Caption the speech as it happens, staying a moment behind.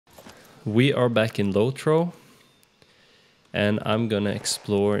we are back in Lotro, and I'm gonna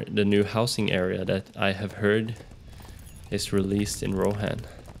explore the new housing area that I have heard is released in Rohan.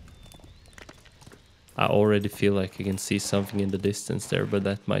 I already feel like I can see something in the distance there, but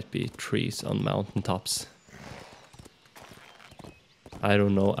that might be trees on mountaintops. I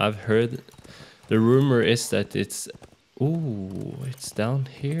don't know. I've heard the rumor is that it's... Ooh, it's down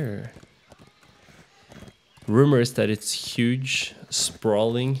here. Rumor is that it's huge,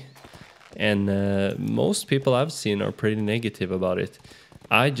 sprawling, and most people I've seen are pretty negative about it.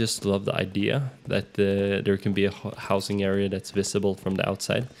 I just love the idea that there can be a housing area that's visible from the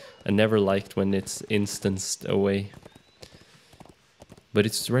outside. I never liked when it's instanced away. But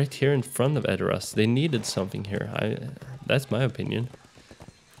it's right here in front of Edoras. They needed something here. That's my opinion.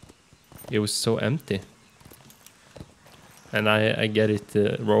 It was so empty. And I get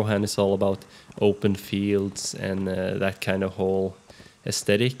it, Rohan is all about open fields and that kind of whole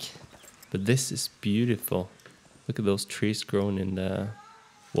aesthetic. But this is beautiful. Look at those trees growing in the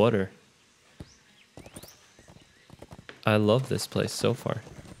water. I love this place so far.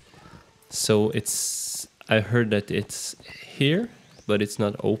 So it's... I heard that it's here, but it's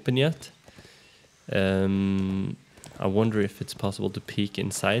not open yet. I wonder if it's possible to peek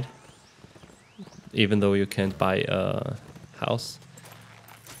inside. Even though you can't buy a house,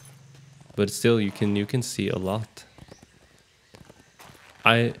 but still you can see a lot.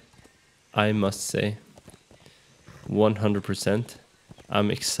 I must say 100%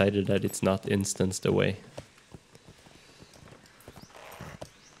 I'm excited that it's not instanced away.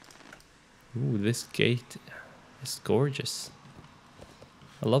 Ooh, this gate is gorgeous.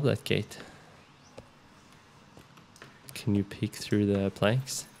 I love that gate. Can you peek through the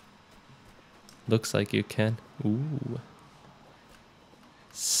planks? Looks like you can. Ooh.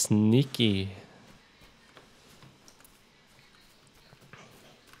 Sneaky.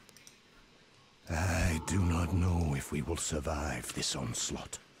 I do not know if we will survive this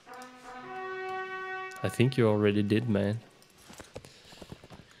onslaught. I think you already did, man.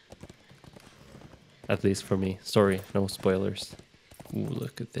 At least for me. Sorry, no spoilers. Ooh,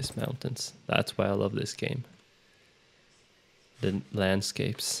 look at these mountains. That's why I love this game. The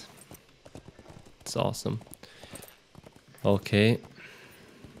landscapes. It's awesome. Okay.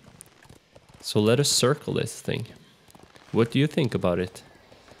 So let us circle this thing. What do you think about it?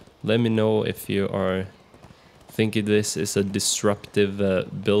 Let me know if you are thinking this is a disruptive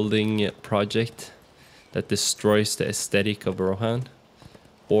building project that destroys the aesthetic of Rohan,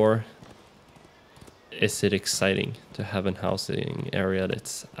 or is it exciting to have a housing area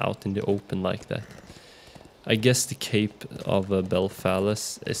that's out in the open like that? I guess the Cape of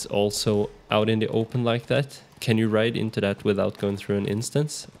Belfalis is also out in the open like that. Can you ride into that without going through an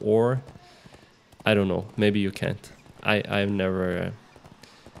instance? Or, I don't know, maybe you can't. I never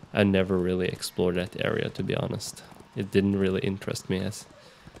really explored that area, to be honest. It didn't really interest me. As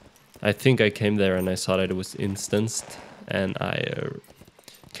I think I came there and I saw that it was instanced, and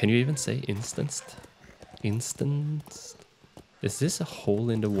can you even say instanced? Instanced? Is this a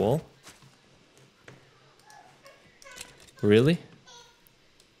hole in the wall? Really?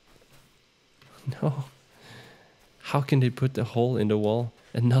 No. How can they put a hole in the wall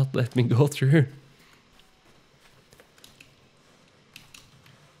and not let me go through?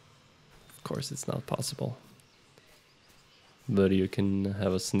 Of course it's not possible. But you can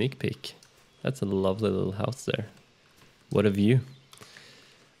have a sneak peek. That's a lovely little house there. What a view.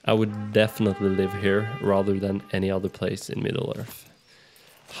 I would definitely live here rather than any other place in Middle-earth.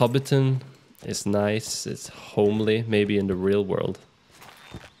 Hobbiton is nice, it's homely, maybe in the real world.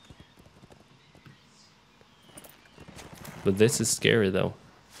 But this is scary though.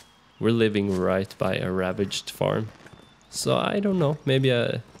 We're living right by a ravaged farm. So I don't know, maybe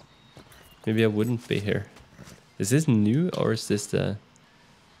I wouldn't be here. Is this new or is this the...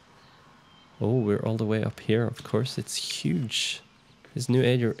 Oh, we're all the way up here, of course, it's huge. This new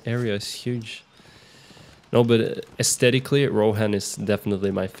area is huge. No, but aesthetically, Rohan is definitely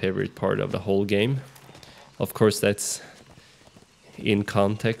my favorite part of the whole game. Of course, that's in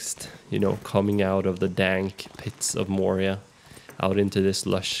context, you know, coming out of the dank pits of Moria, out into this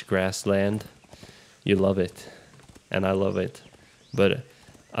lush grassland. You love it, and I love it. But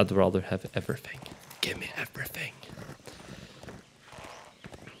I'd rather have everything. Give me everything.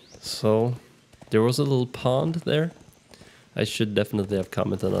 So, there was a little pond there. I should definitely have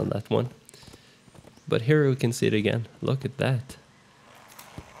commented on that one. But here we can see it again. Look at that.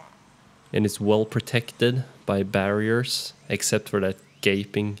 And it's well protected by barriers, except for that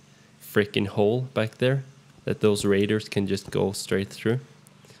gaping freaking hole back there that those raiders can just go straight through.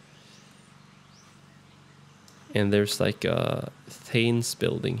 And there's like a Thanes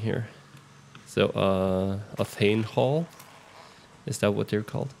building here. So, a Thane Hall? Is that what they're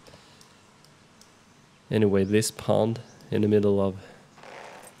called? Anyway, this pond in the middle of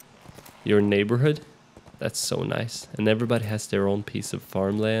your neighborhood, that's so nice. And everybody has their own piece of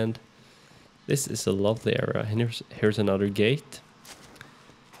farmland. This is a lovely area. And here's another gate.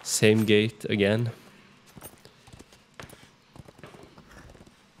 Same gate again.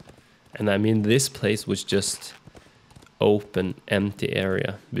 And I mean, this place was just open, empty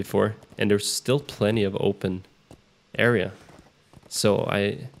area before, and there's still plenty of open area. So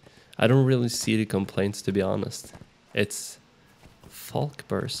I don't really see the complaints, to be honest. It's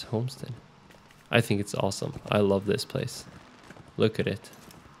Falkbur's homestead. I think it's awesome. I love this place. Look at it.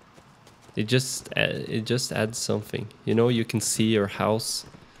 It just adds something. You know, you can see your house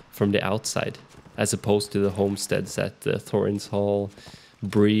from the outside, as opposed to the homesteads at Thorin's Hall,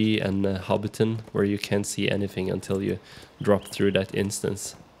 Bree, and Hobbiton, where you can't see anything until you drop through that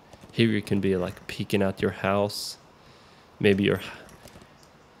instance. Here you can be like peeking out your house, maybe your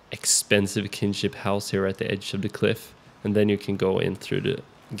expensive kinship house here at the edge of the cliff, and then you can go in through the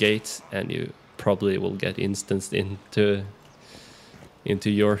gates, and you probably will get instanced into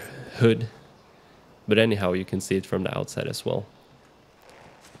your hood. But anyhow, you can see it from the outside as well.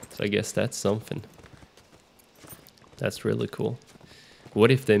 So I guess that's something. That's really cool. What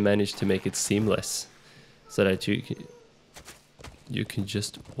if they managed to make it seamless so that you can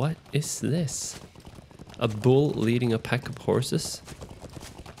just... What is this? A bull leading a pack of horses?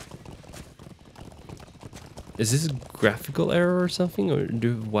 Is this a graphical error or something? Or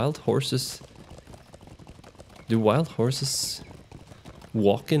do wild horses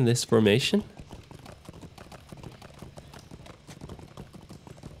walk in this formation?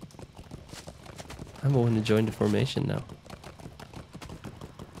 I want to join the formation now.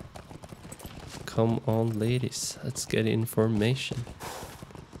 Come on, ladies, let's get information.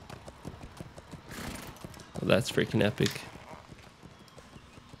 Well, that's freaking epic.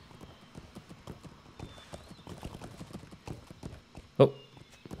 Oh.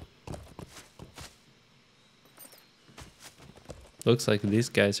 Looks like these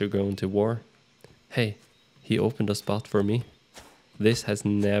guys are going to war. Hey, he opened a spot for me. This has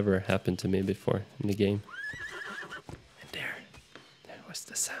never happened to me before in the game. And there was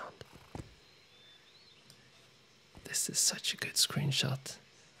the sound. This is such a good screenshot.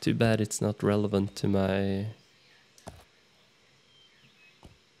 Too bad it's not relevant to my...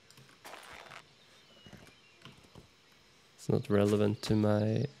 It's not relevant to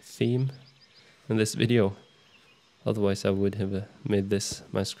my theme in this video. Otherwise I would have made this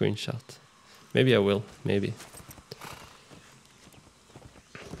my screenshot. Maybe I will, maybe.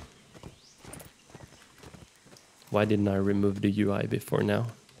 Why didn't I remove the UI before now?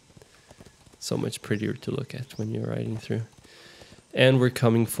 So much prettier to look at when you're riding through. And we're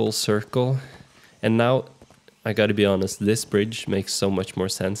coming full circle. And now, I gotta be honest, this bridge makes so much more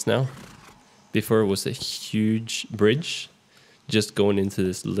sense now. Before it was a huge bridge, just going into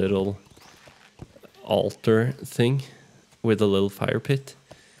this little altar thing with a little fire pit.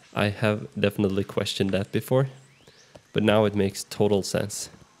 I have definitely questioned that before. But now it makes total sense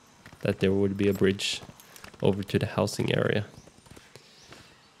that there would be a bridge over to the housing area.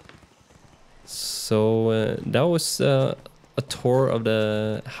 So that was a tour of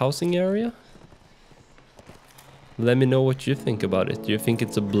the housing area. Let me know what you think about it. Do you think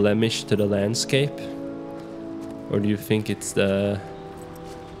it's a blemish to the landscape? Or do you think it's a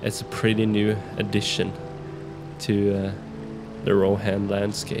pretty new addition to the Rohan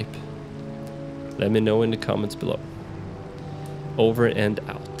landscape? Let me know in the comments below. Over and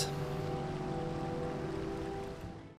out.